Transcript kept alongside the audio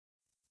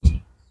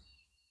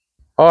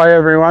Hi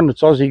everyone,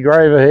 it's Aussie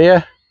Graver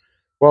here.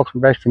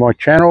 Welcome back to my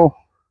channel.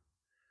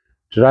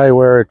 Today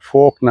we're at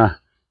Fawkner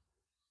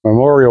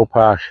Memorial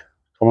Park,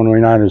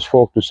 commonly known as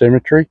Fawkner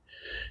Cemetery,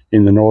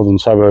 in the northern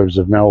suburbs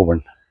of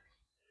Melbourne.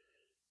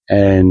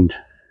 And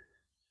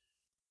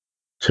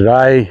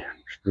today,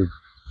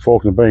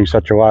 Fawkner being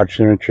such a large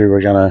cemetery, we're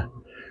going to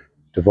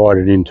divide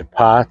it into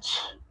parts.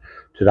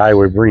 Today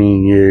we're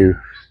bringing you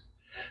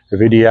a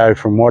video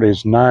from what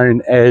is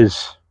known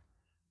as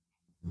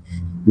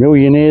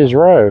Millionaires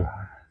Row.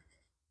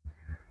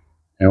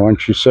 Now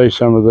once you see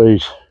some of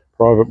these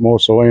private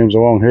mausoleums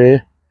along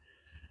here,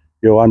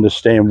 you'll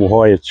understand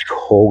why it's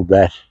called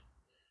that.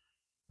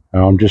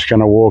 I'm just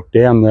going to walk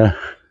down the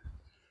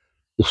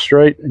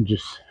street and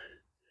just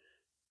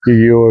give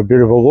you a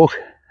bit of a look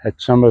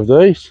at some of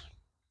these.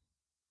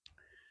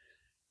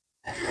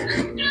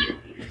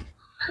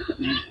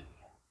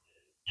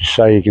 Just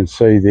so you can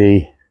see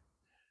the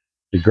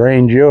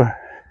grandeur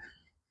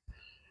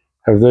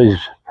of these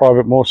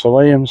private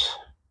mausoleums.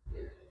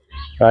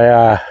 They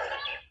are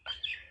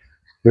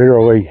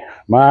literally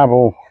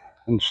marble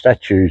and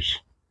statues.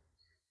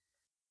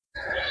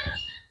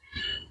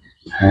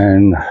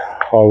 And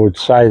I would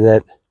say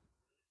that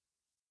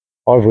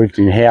I've lived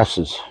in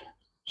houses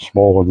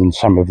smaller than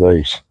some of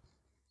these.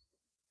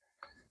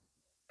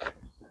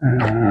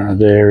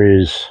 There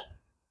is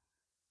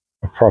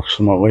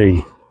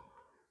approximately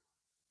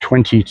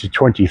 20 to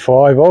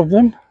 25 of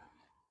them,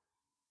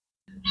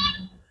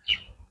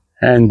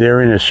 and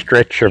they're in a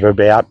stretch of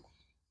about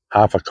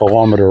half a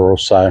kilometre or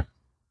so.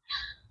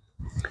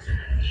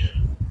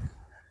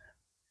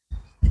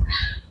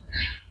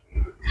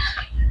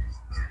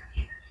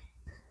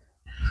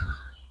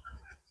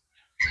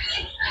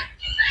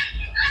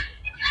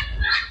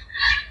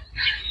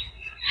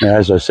 Now,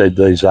 as I said,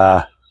 these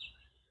are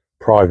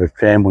private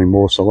family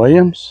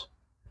mausoleums.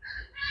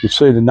 You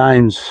see the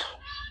names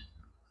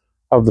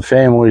of the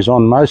families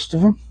on most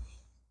of them.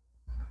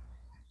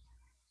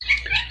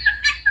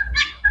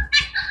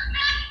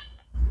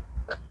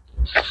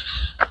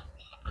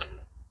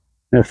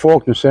 Now,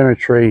 Fawkner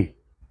Cemetery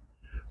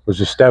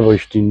was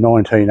established in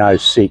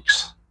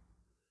 1906.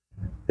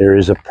 There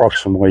is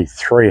approximately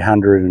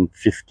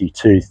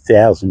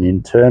 352,000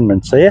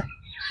 internments here.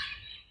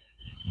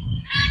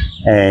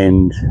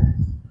 And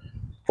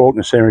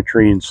Fawkner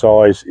Cemetery in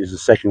size is the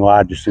second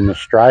largest in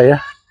Australia,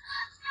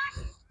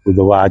 with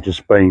the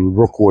largest being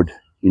Rookwood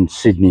in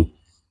Sydney,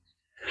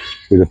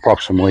 with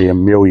approximately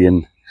 1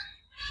 million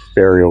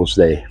burials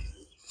there.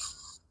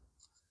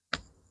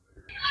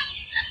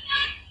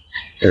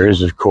 There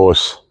is, of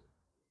course,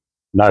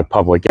 no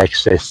public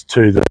access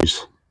to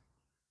these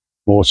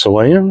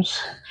mausoleums,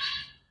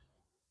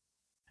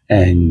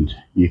 and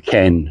you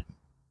can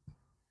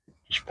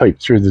just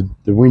peek through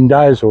the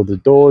windows or the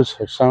doors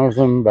of some of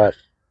them, but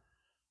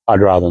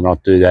I'd rather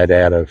not do that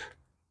out of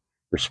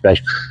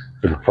respect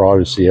for the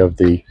privacy of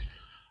the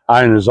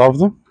owners of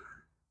them.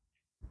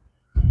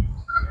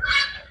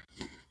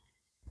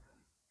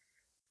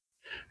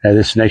 Now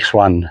this next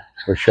one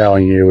we're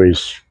showing you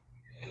is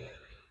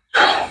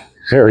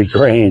very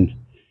grand.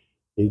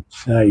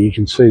 It's you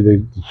can see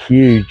the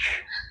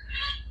huge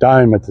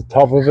dome at the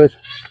top of it.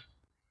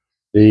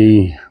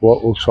 The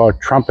what looks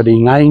like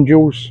trumpeting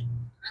angels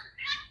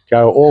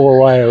go all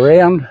the way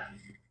around.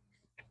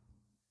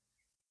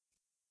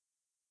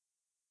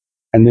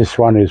 And this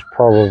one is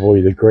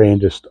probably the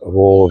grandest of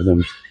all of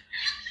them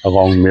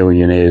along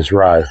Millionaires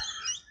Row.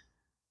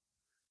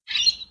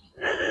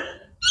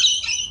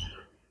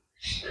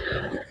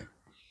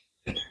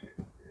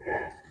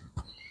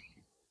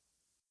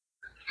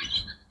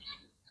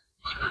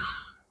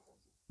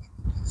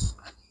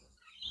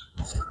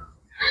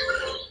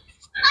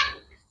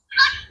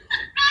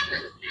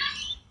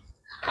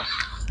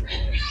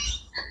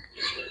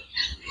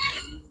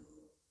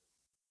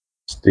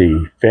 It's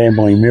the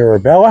family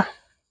Mirabella,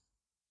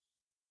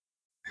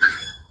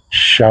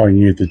 showing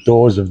you the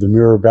doors of the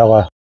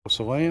Mirabella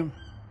mausoleum.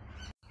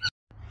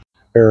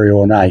 Very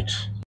ornate.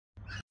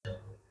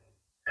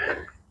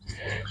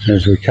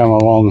 As we come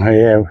along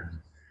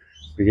here,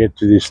 we get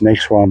to this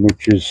next one,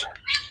 which is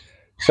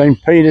St.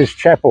 Peter's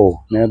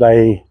Chapel. Now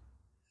they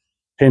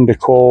tend to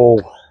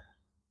call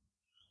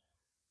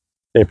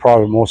their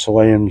private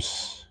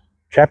mausoleums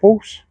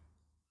chapels.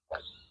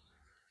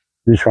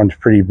 This one's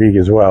pretty big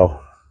as well.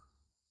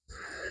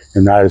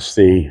 You notice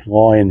the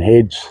lion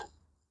heads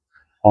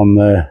on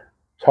the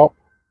top,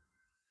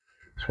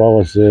 as well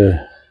as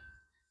the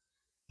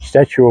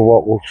statue of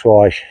what looks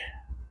like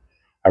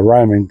a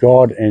Roman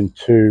god and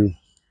 2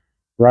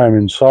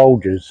 Roman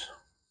soldiers.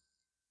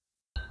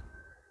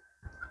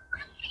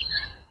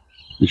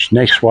 This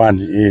next one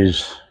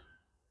is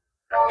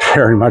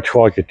very much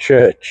like a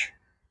church.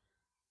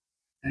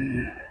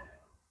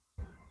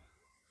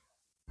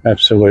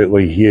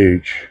 Absolutely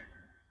huge.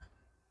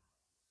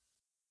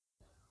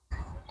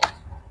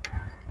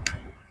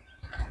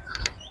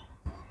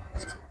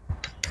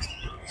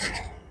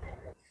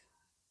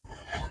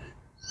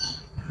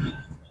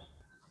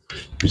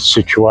 It's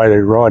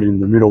situated right in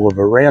the middle of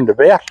a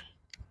roundabout.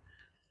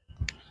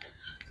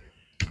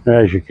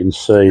 As you can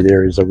see,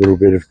 there is a little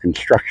bit of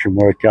construction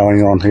work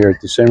going on here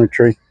at the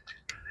cemetery,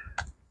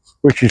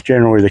 which is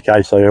generally the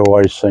case. They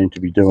always seem to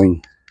be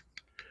doing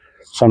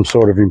some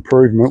sort of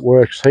improvement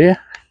works here.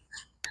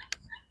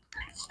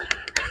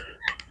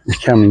 We're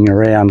coming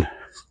around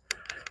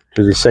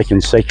to the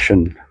second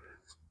section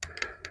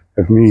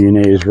of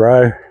Millionaires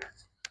Row.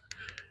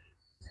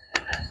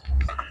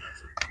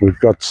 We've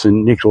got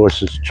St.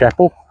 Nicholas's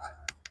Chapel,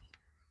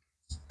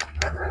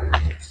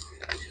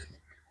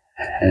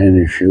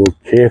 and if you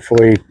look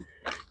carefully,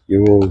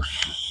 you will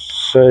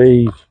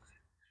see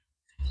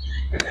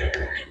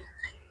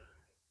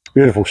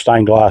beautiful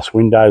stained glass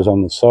windows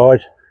on the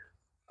side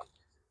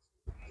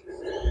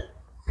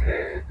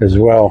as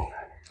well.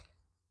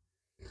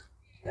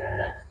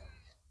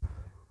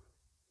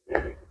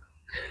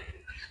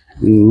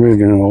 And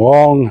moving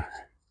along,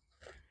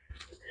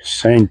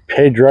 San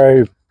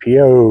Pedro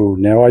Pio.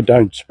 Now, I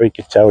don't speak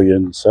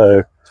Italian,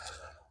 so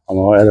I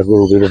might add a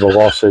little bit of a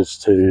loss as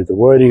to the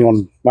wording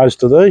on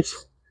most of these.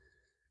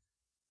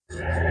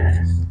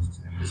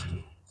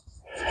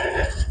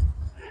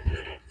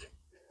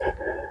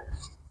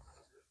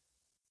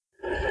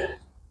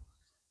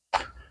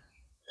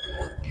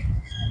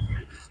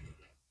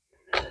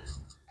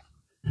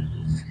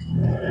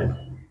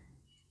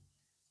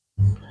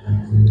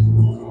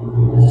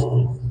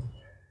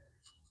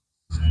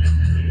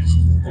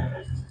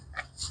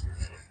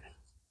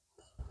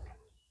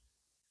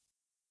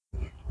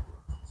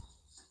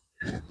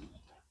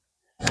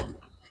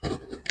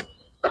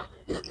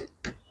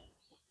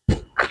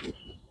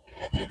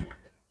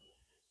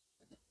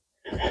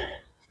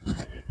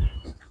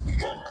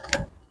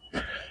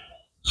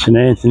 St.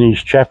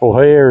 Anthony's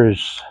Chapel here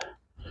is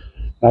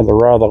another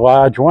rather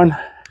large one.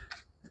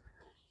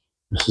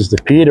 This is the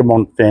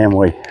Piedmont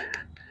family.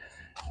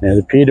 Now,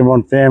 the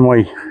Piedmont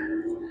family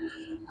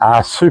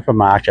are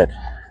supermarket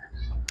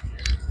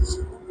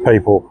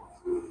people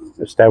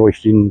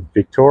established in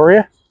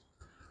Victoria.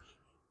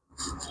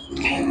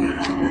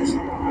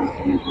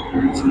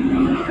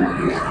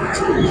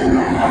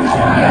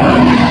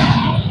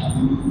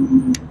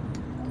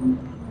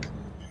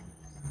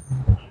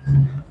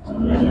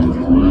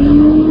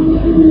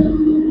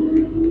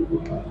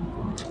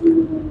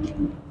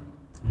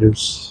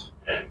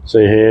 See,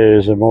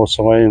 here's a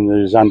mausoleum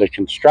that is under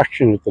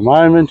construction at the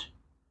moment.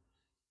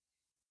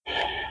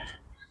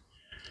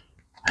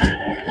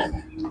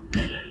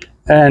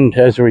 And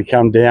as we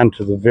come down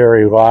to the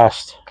very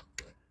last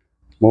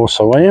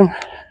mausoleum,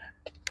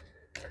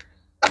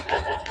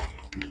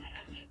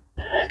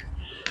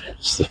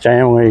 it's the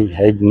family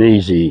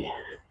Agnesi.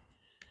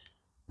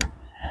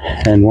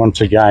 And once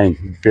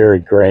again, very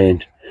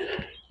grand,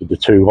 with the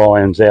two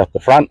lions out the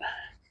front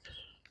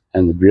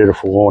and the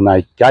beautiful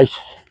ornate gate.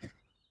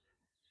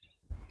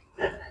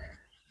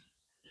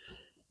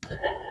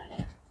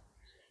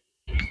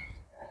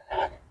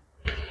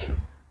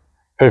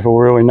 People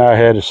really know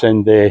how to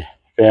send their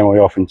family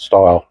off in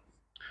style.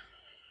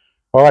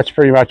 Well, that's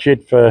pretty much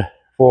it for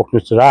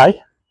Fawkner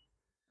today.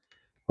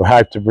 We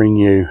hope to bring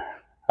you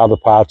other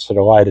parts at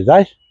a later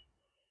date,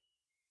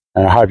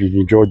 and I hope you've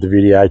enjoyed the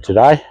video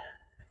today.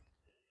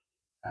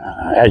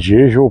 As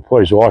usual,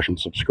 please like and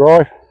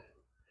subscribe,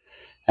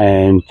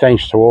 and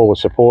thanks to all the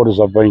supporters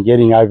I've been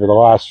getting over the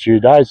last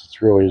few days.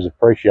 It's really is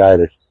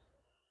appreciated.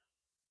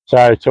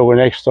 So till the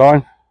next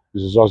time,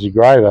 this is Aussie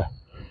Graver.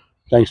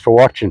 Thanks for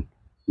watching,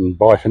 and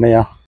bye for now.